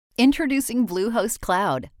Introducing Bluehost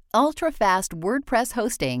Cloud, ultra-fast WordPress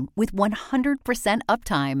hosting with 100%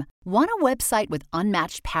 uptime. Want a website with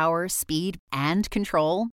unmatched power, speed, and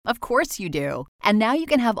control? Of course you do. And now you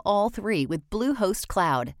can have all three with Bluehost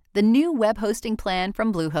Cloud, the new web hosting plan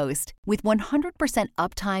from Bluehost. With 100%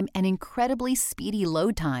 uptime and incredibly speedy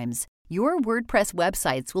load times, your WordPress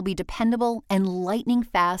websites will be dependable and lightning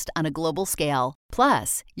fast on a global scale.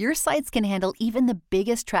 Plus, your sites can handle even the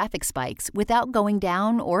biggest traffic spikes without going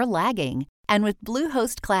down or lagging. And with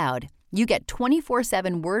Bluehost Cloud, you get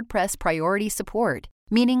 24/7 WordPress priority support,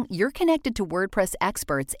 meaning you're connected to WordPress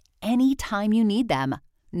experts anytime you need them.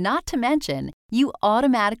 Not to mention, you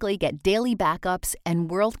automatically get daily backups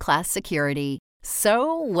and world-class security.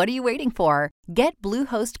 So, what are you waiting for? Get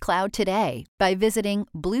Bluehost Cloud today by visiting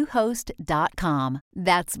Bluehost.com.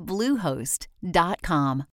 That's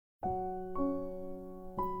Bluehost.com.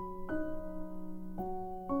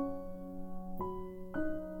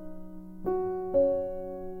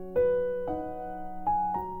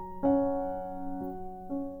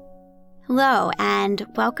 Hello, and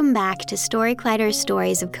welcome back to Story Collider's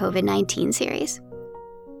Stories of COVID-19 series.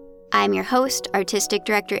 I'm your host, Artistic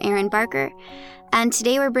Director Erin Barker, and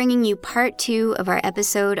today we're bringing you part 2 of our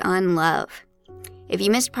episode on love. If you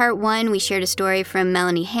missed part 1, we shared a story from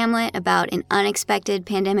Melanie Hamlet about an unexpected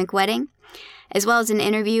pandemic wedding, as well as an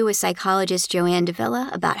interview with psychologist Joanne Davila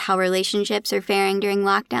about how relationships are faring during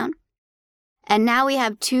lockdown. And now we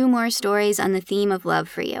have 2 more stories on the theme of love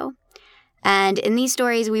for you. And in these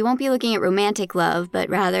stories, we won't be looking at romantic love, but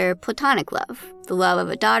rather platonic love, the love of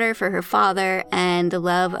a daughter for her father, and the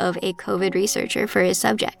love of a COVID researcher for his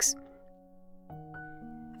subjects.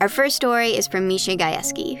 Our first story is from Misha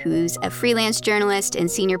Gajewski, who's a freelance journalist and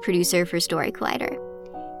senior producer for Story Collider.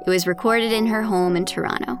 It was recorded in her home in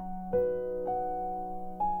Toronto.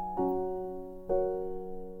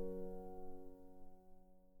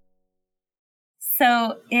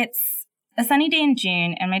 So it's a sunny day in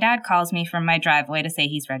June, and my dad calls me from my driveway to say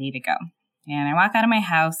he's ready to go. And I walk out of my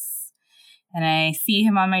house, and I see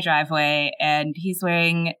him on my driveway, and he's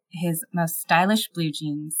wearing his most stylish blue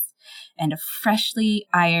jeans and a freshly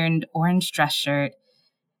ironed orange dress shirt.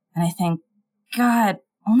 And I think, God,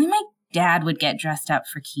 only my dad would get dressed up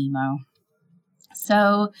for chemo.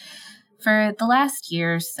 So for the last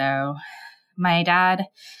year or so, my dad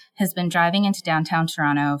has been driving into downtown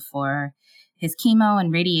Toronto for his chemo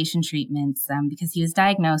and radiation treatments because he was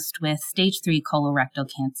diagnosed with stage 3 colorectal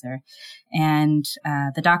cancer. And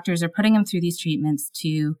the doctors are putting him through these treatments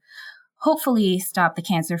to hopefully stop the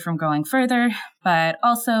cancer from growing further, but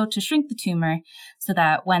also to shrink the tumor so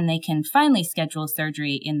that when they can finally schedule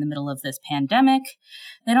surgery in the middle of this pandemic,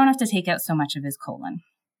 they don't have to take out so much of his colon.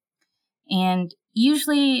 And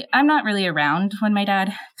usually I'm not really around when my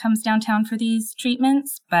dad comes downtown for these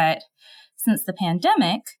treatments, but since the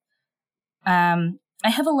pandemic, I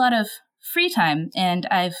have a lot of free time, and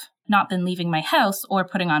I've not been leaving my house or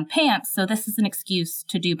putting on pants, so this is an excuse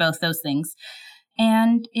to do both those things.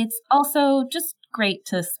 And it's also just great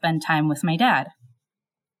to spend time with my dad.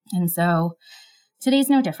 And so today's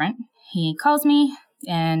no different. He calls me,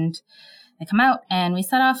 and I come out, and we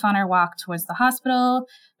set off on our walk towards the hospital,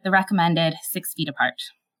 the recommended 6 feet apart.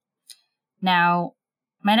 Now,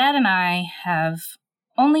 my dad and I have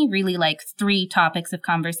only really 3 topics of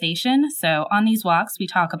conversation. So on these walks, we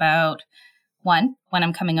talk about 1, when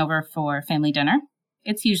I'm coming over for family dinner.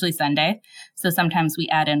 It's usually Sunday, so sometimes we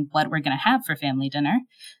add in what we're going to have for family dinner.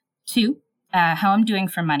 2, how I'm doing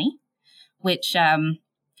for money, which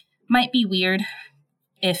might be weird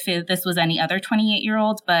if this was any other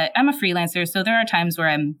 28-year-old, but I'm a freelancer, so there are times where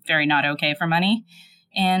I'm very not okay for money.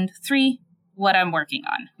 And 3, what I'm working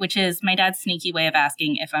on, which is my dad's sneaky way of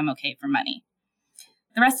asking if I'm okay for money.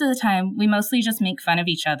 The rest of the time, we mostly just make fun of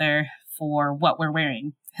each other for what we're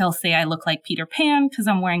wearing. He'll say I look like Peter Pan because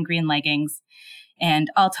I'm wearing green leggings, and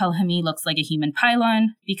I'll tell him he looks like a human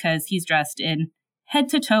pylon because he's dressed in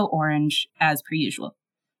head-to-toe orange as per usual.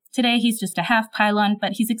 Today, he's just a half pylon,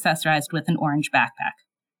 but he's accessorized with an orange backpack.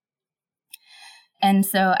 And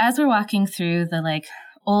so as we're walking through the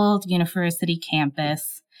old university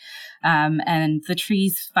campus, and the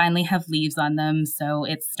trees finally have leaves on them, so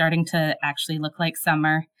it's starting to actually look like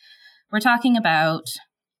summer. We're talking about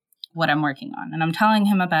what I'm working on, and I'm telling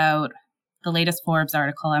him about the latest Forbes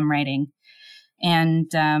article I'm writing. And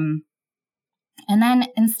then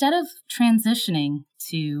instead of transitioning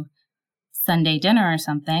to Sunday dinner or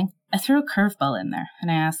something, I threw a curveball in there, and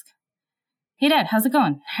I ask, "Hey, Dad, how's it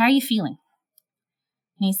going? How are you feeling?"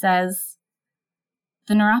 And he says,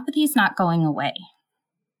 "The neuropathy is not going away."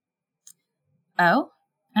 Oh,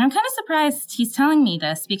 and I'm kind of surprised he's telling me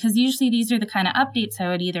this because usually these are the kind of updates I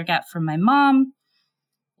would either get from my mom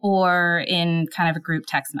or in kind of a group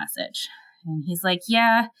text message. And he's like,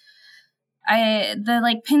 yeah, the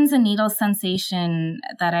like pins and needles sensation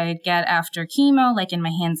that I'd get after chemo, like in my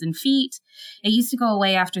hands and feet, it used to go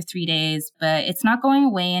away after 3 days, but it's not going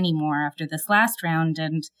away anymore after this last round.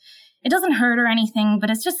 And it doesn't hurt or anything, but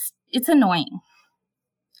it's annoying.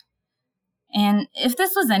 And if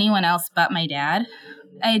this was anyone else but my dad,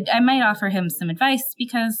 I might offer him some advice,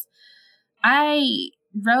 because I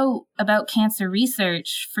wrote about cancer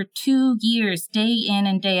research for 2 years, day in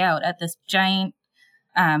and day out, at this giant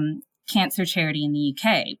cancer charity in the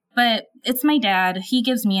UK. But it's my dad. He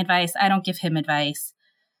gives me advice. I don't give him advice.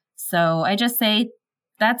 So I just say,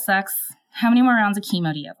 that sucks. How many more rounds of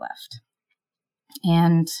chemo do you have left?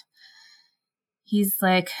 And he's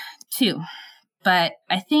like, 2. But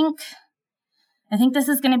I think this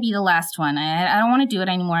is going to be the last one. I don't want to do it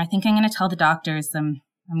anymore. I think I'm going to tell the doctors I'm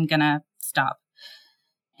going to stop.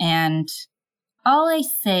 And all I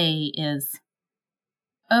say is,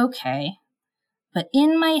 okay, but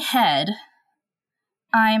in my head,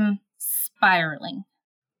 I'm spiraling.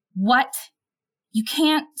 What? You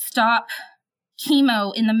can't stop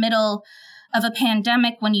chemo in the middle of a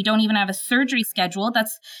pandemic when you don't even have a surgery schedule.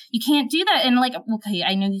 You can't do that. And like, okay,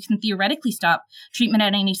 I know you can theoretically stop treatment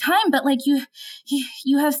at any time, but like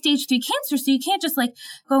you have stage 3 cancer, so you can't just like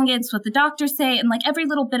go against what the doctors say, and like every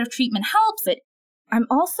little bit of treatment helps it. I'm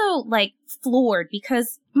also like floored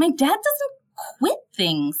because my dad doesn't quit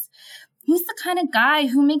things. He's the kind of guy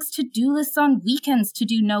who makes to-do lists on weekends to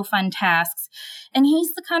do no fun tasks. And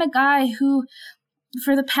he's the kind of guy who,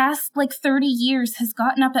 for the past like 30 years, has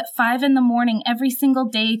gotten up at 5 a.m. every single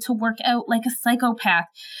day to work out like a psychopath.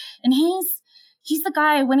 And he's the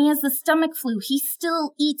guy, when he has the stomach flu, he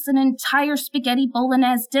still eats an entire spaghetti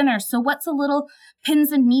bolognese dinner. So what's a little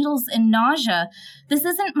pins and needles and nausea? This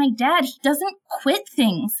isn't my dad. He doesn't quit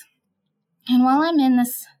things. And while I'm in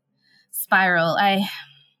this spiral, I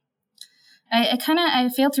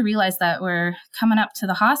fail to realize that we're coming up to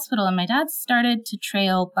the hospital, and my dad started to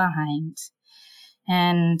trail behind.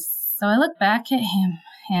 And so I look back at him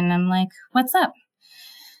and I'm like, what's up?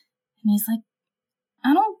 And he's like,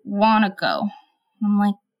 I don't want to go. I'm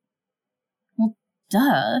like, well,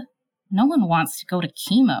 duh. No one wants to go to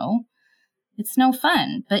chemo. It's no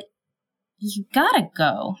fun, but you gotta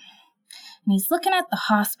go. And he's looking at the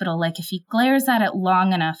hospital like if he glares at it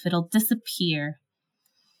long enough, it'll disappear.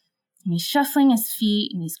 And he's shuffling his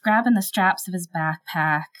feet and he's grabbing the straps of his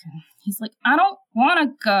backpack. And he's like, I don't want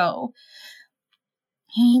to go.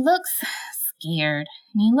 And he looks scared,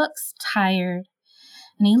 and he looks tired,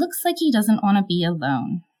 and he looks like he doesn't want to be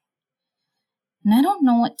alone. And I don't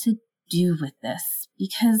know what to do with this,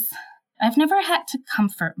 because I've never had to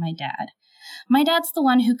comfort my dad. My dad's the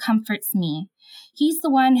one who comforts me. He's the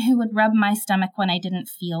one who would rub my stomach when I didn't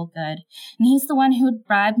feel good. And he's the one who would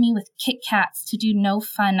bribe me with Kit Kats to do no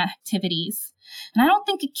fun activities. And I don't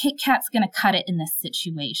think a Kit Kat's going to cut it in this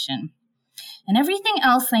situation. And everything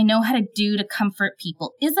else I know how to do to comfort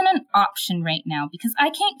people isn't an option right now, because I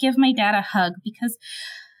can't give my dad a hug because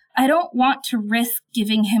I don't want to risk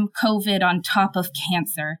giving him COVID on top of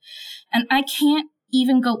cancer. And I can't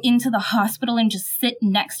even go into the hospital and just sit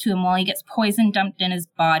next to him while he gets poison dumped in his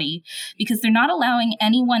body, because they're not allowing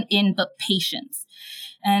anyone in but patients.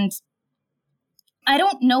 And I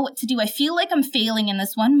don't know what to do. I feel like I'm failing in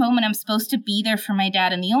this one moment. I'm supposed to be there for my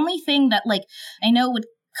dad. And the only thing that I know would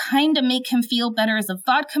kind of make him feel better is a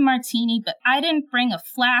vodka martini, but I didn't bring a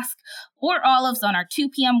flask or olives on our 2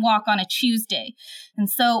 p.m. walk on a Tuesday. And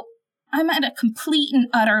so I'm at a complete and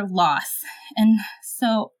utter loss. And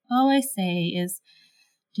so all I say is,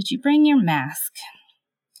 did you bring your mask?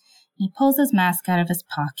 And he pulls his mask out of his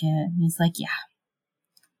pocket and he's like, yeah.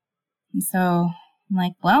 And so I'm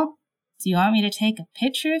like, well, do you want me to take a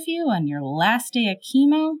picture of you on your last day of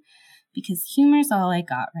chemo? Because humor's all I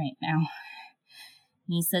got right now.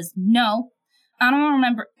 And he says, no, I don't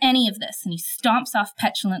remember any of this. And he stomps off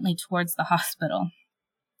petulantly towards the hospital.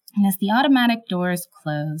 And as the automatic doors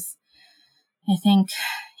close, I think,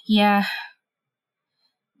 yeah,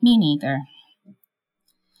 me neither.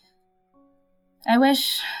 I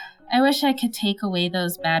wish I could take away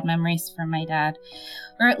those bad memories from my dad,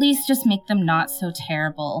 or at least just make them not so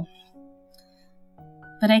terrible.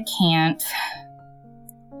 But I can't.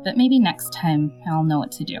 But maybe next time I'll know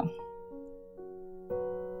what to do.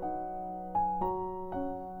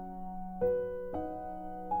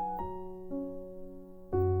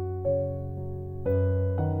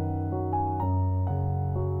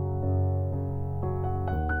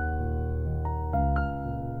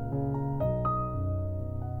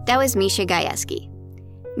 That was Misha Gajewski.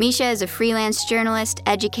 Misha is a freelance journalist,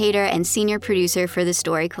 educator, and senior producer for The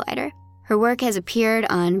Story Collider. Her work has appeared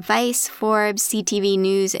on Vice, Forbes, CTV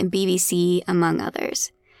News, and BBC, among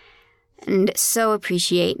others. And so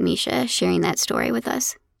appreciate Misha sharing that story with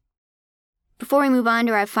us. Before we move on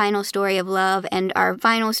to our final story of love and our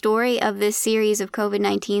final story of this series of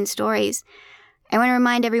COVID-19 stories, I want to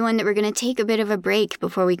remind everyone that we're going to take a bit of a break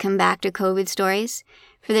before we come back to COVID stories.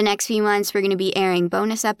 For the next few months, we're going to be airing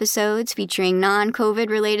bonus episodes featuring non-COVID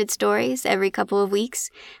related stories every couple of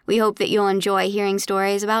weeks. We hope that you'll enjoy hearing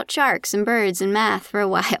stories about sharks and birds and math for a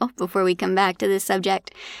while before we come back to this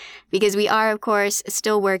subject, because we are, of course,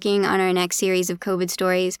 still working on our next series of COVID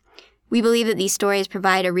stories. We believe that these stories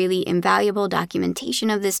provide a really invaluable documentation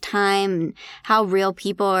of this time and how real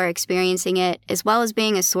people are experiencing it, as well as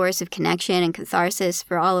being a source of connection and catharsis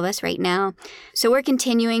for all of us right now. So we're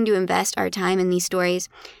continuing to invest our time in these stories.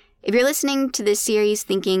 If you're listening to this series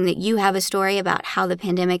thinking that you have a story about how the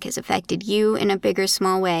pandemic has affected you in a big or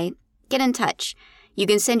small way, get in touch. You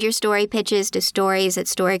can send your story pitches to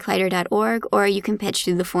storycollider.org, or you can pitch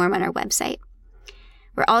through the form on our website.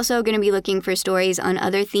 We're also going to be looking for stories on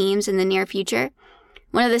other themes in the near future.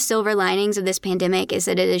 One of the silver linings of this pandemic is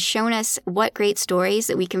that it has shown us what great stories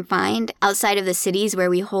that we can find outside of the cities where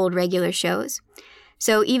we hold regular shows.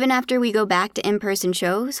 So even after we go back to in-person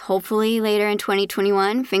shows, hopefully later in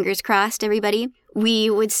 2021, fingers crossed everybody, we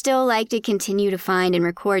would still like to continue to find and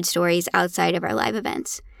record stories outside of our live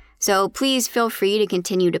events. So please feel free to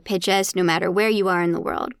continue to pitch us no matter where you are in the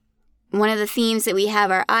world. One of the themes that we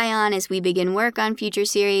have our eye on as we begin work on future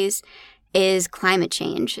series is climate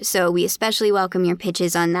change, so we especially welcome your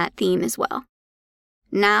pitches on that theme as well.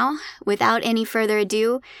 Now, without any further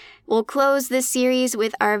ado, we'll close this series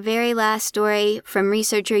with our very last story from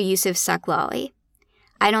researcher Yusuf Saklali.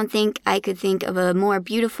 I don't think I could think of a more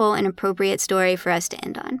beautiful and appropriate story for us to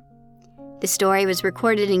end on. The story was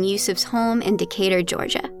recorded in Yusuf's home in Decatur,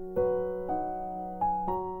 Georgia.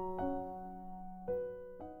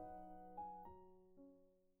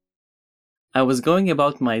 I was going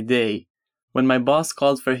about my day when my boss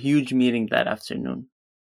called for a huge meeting that afternoon.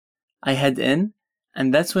 I head in,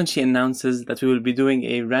 and that's when she announces that we will be doing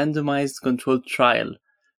a randomized controlled trial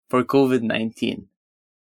for COVID-19.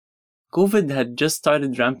 COVID had just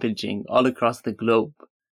started rampaging all across the globe,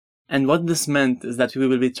 and what this meant is that we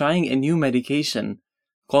will be trying a new medication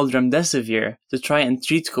called remdesivir to try and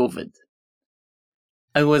treat COVID.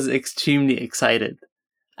 I was extremely excited.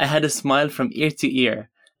 I had a smile from ear to ear,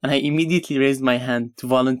 and I immediately raised my hand to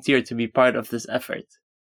volunteer to be part of this effort.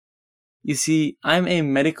 You see, I'm a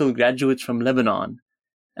medical graduate from Lebanon,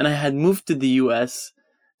 and I had moved to the US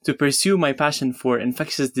to pursue my passion for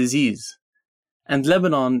infectious disease. And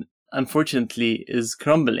Lebanon, unfortunately, is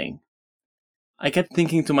crumbling. I kept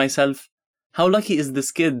thinking to myself, how lucky is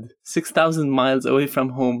this kid, 6,000 miles away from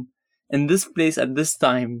home, in this place at this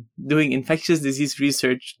time, doing infectious disease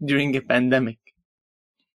research during a pandemic?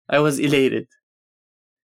 I was elated.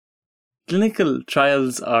 Clinical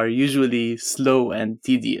trials are usually slow and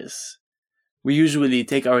tedious. We usually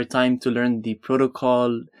take our time to learn the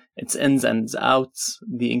protocol, its ins and outs,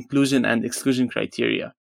 the inclusion and exclusion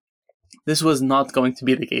criteria. This was not going to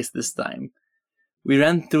be the case this time. We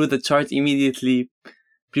ran through the chart immediately,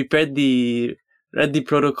 read the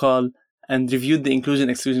protocol, and reviewed the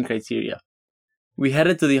inclusion-exclusion criteria. We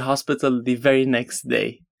headed to the hospital the very next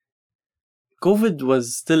day. COVID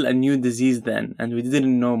was still a new disease then, and we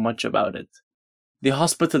didn't know much about it. The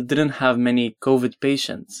hospital didn't have many COVID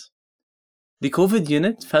patients. The COVID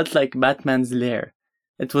unit felt like Batman's lair.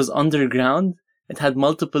 It was underground, it had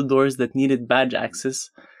multiple doors that needed badge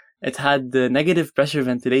access, it had the negative pressure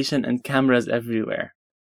ventilation and cameras everywhere.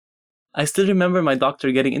 I still remember my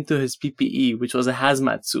doctor getting into his PPE, which was a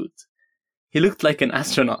hazmat suit. He looked like an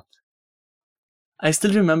astronaut. I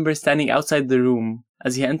still remember standing outside the room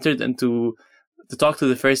as he entered to talk to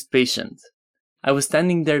the first patient. I was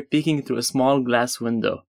standing there peeking through a small glass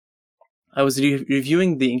window. I was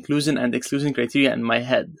reviewing the inclusion and exclusion criteria in my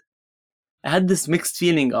head. I had this mixed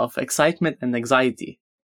feeling of excitement and anxiety.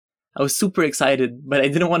 I was super excited, but I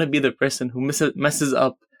didn't want to be the person who messes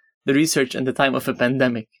up the research in the time of a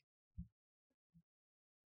pandemic.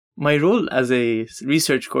 My role as a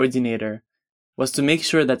research coordinator was to make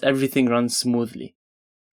sure that everything runs smoothly.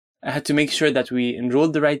 I had to make sure that we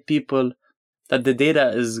enrolled the right people, that the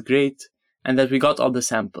data is great, and that we got all the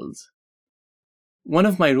samples. One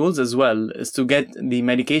of my roles as well is to get the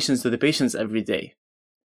medications to the patients every day.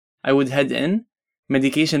 I would head in,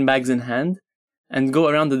 medication bags in hand, and go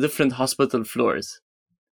around the different hospital floors.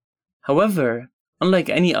 However, unlike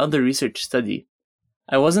any other research study,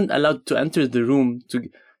 I wasn't allowed to enter the room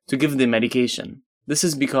to give the medication. This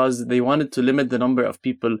is because they wanted to limit the number of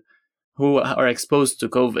people who are exposed to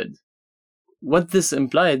COVID. What this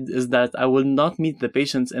implied is that I would not meet the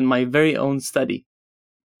patients in my very own study.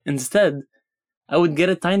 Instead, I would get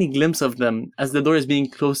a tiny glimpse of them as the door is being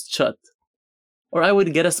closed shut, or I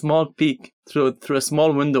would get a small peek through a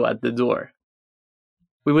small window at the door.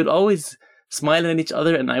 We would always smile at each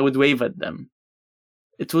other and I would wave at them.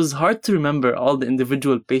 It was hard to remember all the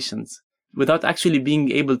individual patients without actually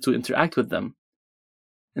being able to interact with them.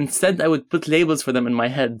 Instead, I would put labels for them in my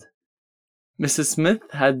head. Mrs. Smith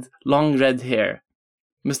had long red hair.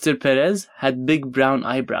 Mr. Perez had big brown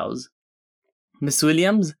eyebrows. Miss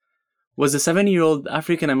Williams was a 7-year-old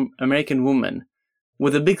African American woman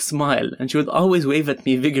with a big smile, and she would always wave at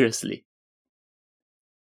me vigorously.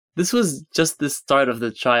 This was just the start of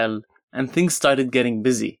the trial, and things started getting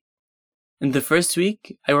busy. In the first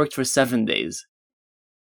week, I worked for 7 days.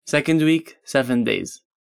 Second week, 7 days.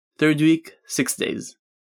 Third week, 6 days.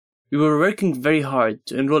 We were working very hard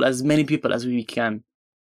to enroll as many people as we can.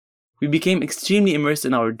 We became extremely immersed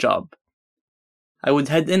in our job. I would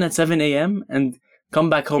head in at 7 a.m. and come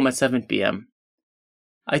back home at 7 p.m.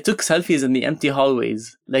 I took selfies in the empty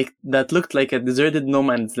hallways that looked like a deserted no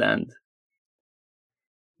man's land.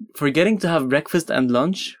 Forgetting to have breakfast and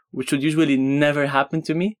lunch, which would usually never happen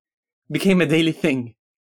to me, became a daily thing.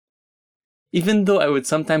 Even though I would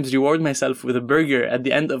sometimes reward myself with a burger at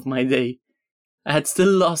the end of my day, I had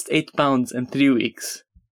still lost 8 pounds in 3 weeks.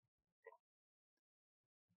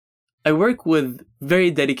 I work with very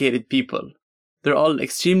dedicated people. They're all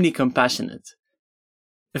extremely compassionate.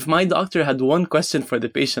 If my doctor had one question for the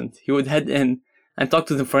patient, he would head in and talk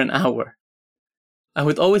to them for an hour. I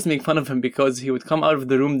would always make fun of him because he would come out of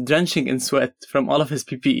the room drenching in sweat from all of his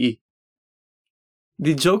PPE.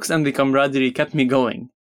 The jokes and the camaraderie kept me going,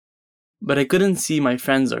 but I couldn't see my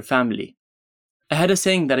friends or family. I had a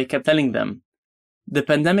saying that I kept telling them, "The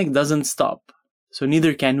pandemic doesn't stop, so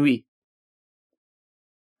neither can we."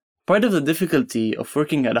 Part of the difficulty of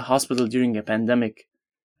working at a hospital during a pandemic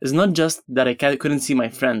is not just that I couldn't see my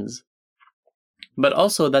friends, but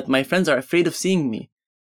also that my friends are afraid of seeing me,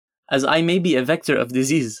 as I may be a vector of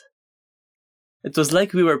disease. It was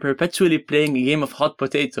like we were perpetually playing a game of hot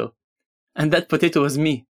potato, and that potato was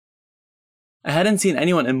me. I hadn't seen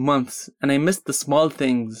anyone in months, and I missed the small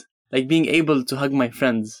things, like being able to hug my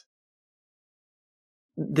friends.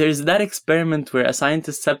 There's that experiment where a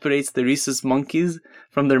scientist separates the rhesus monkeys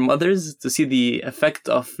from their mothers to see the effect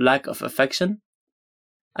of lack of affection.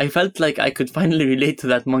 I felt like I could finally relate to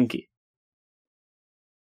that monkey.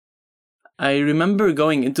 I remember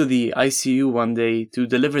going into the ICU one day to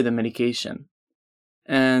deliver the medication,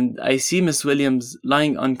 and I see Miss Williams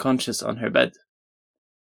lying unconscious on her bed.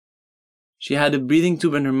 She had a breathing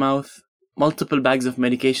tube in her mouth, multiple bags of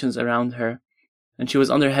medications around her, and she was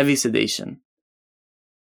under heavy sedation.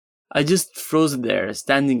 I just froze there,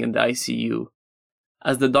 standing in the ICU,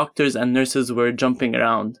 as the doctors and nurses were jumping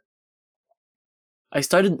around. I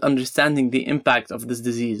started understanding the impact of this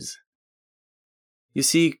disease. You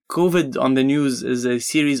see, COVID on the news is a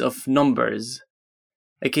series of numbers,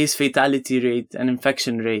 a case fatality rate, an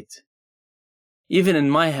infection rate. Even in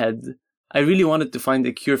my head, I really wanted to find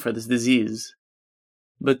a cure for this disease.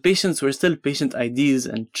 But patients were still patient IDs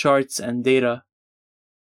and charts and data.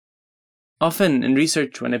 Often in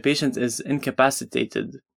research, when a patient is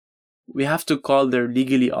incapacitated, we have to call their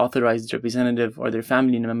legally authorized representative or their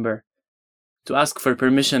family member to ask for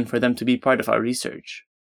permission for them to be part of our research.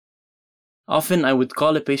 Often I would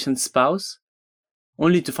call a patient's spouse,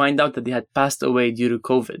 only to find out that they had passed away due to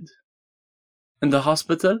COVID. In the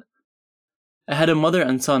hospital, I had a mother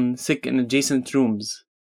and son sick in adjacent rooms.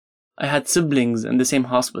 I had siblings in the same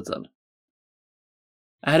hospital.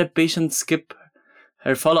 I had a patient skip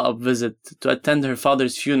her follow-up visit to attend her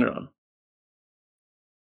father's funeral.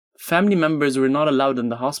 Family members were not allowed in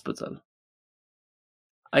the hospital.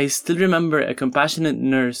 I still remember a compassionate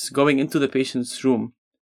nurse going into the patient's room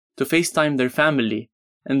to FaceTime their family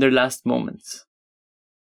in their last moments.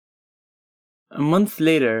 A month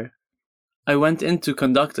later, I went in to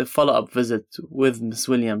conduct a follow-up visit with Miss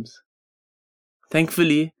Williams.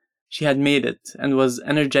 Thankfully, she had made it and was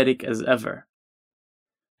energetic as ever.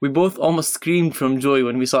 We both almost screamed from joy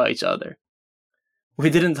when we saw each other. We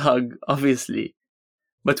didn't hug, obviously,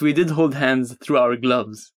 but we did hold hands through our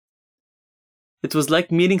gloves. It was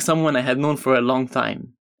like meeting someone I had known for a long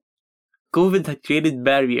time. COVID had created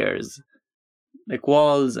barriers, like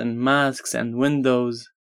walls and masks and windows,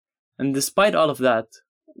 and despite all of that,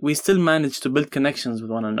 we still managed to build connections with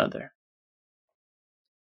one another.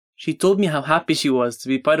 She told me how happy she was to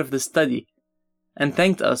be part of the study and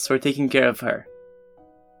thanked us for taking care of her.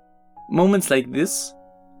 Moments like this,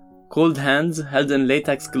 cold hands held in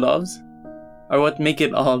latex gloves, are what make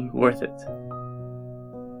it all worth it.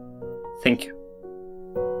 Thank you.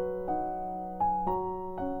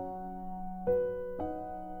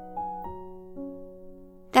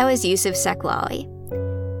 That was Yusuf Seklali.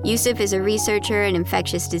 Yusuf is a researcher in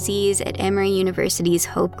infectious disease at Emory University's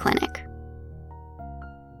Hope Clinic.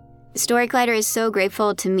 Story Collider is so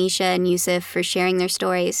grateful to Misha and Yusuf for sharing their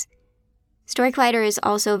stories. Story Collider is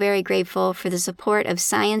also very grateful for the support of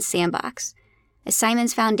Science Sandbox, a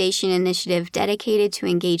Simons Foundation initiative dedicated to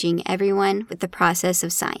engaging everyone with the process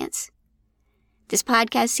of science. This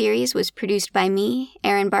podcast series was produced by me,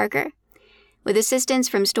 Erin Barker, with assistance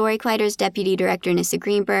from Story Collider's Deputy Director Nissa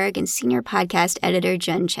Greenberg and Senior Podcast Editor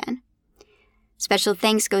Jun Chen. Special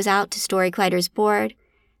thanks goes out to Story Collider's board,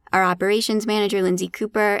 our Operations Manager Lindsay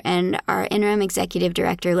Cooper, and our Interim Executive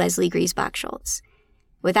Director Leslie Griesbach-Schultz,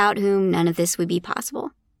 without whom none of this would be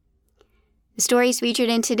possible. The stories featured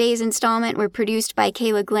in today's installment were produced by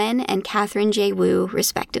Kayla Glenn and Catherine J. Wu,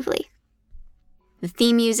 respectively. The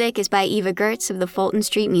theme music is by Eva Gertz of the Fulton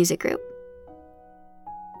Street Music Group.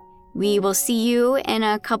 We will see you in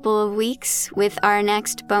a couple of weeks with our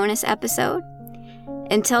next bonus episode.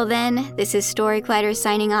 Until then, this is Story Collider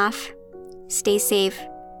signing off. Stay safe,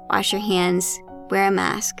 wash your hands, wear a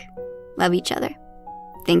mask, love each other.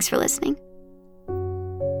 Thanks for listening.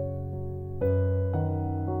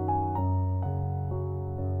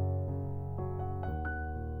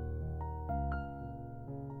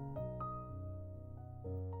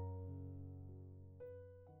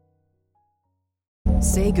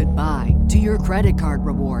 Say goodbye to your credit card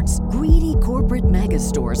rewards. Greedy corporate mega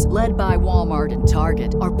stores, led by Walmart and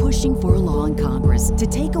Target, are pushing for a law in Congress to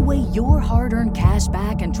take away your hard-earned cash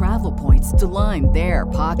back and travel points to line their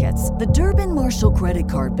pockets. The Durbin-Marshall credit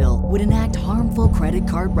card bill would enact harmful credit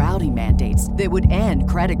card routing mandates that would end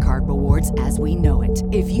credit card rewards as we know it.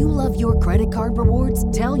 If you love your credit card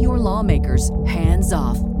rewards, tell your lawmakers, hands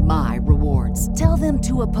off my rewards. Tell them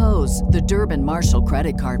to oppose the Durbin-Marshall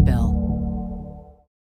credit card bill.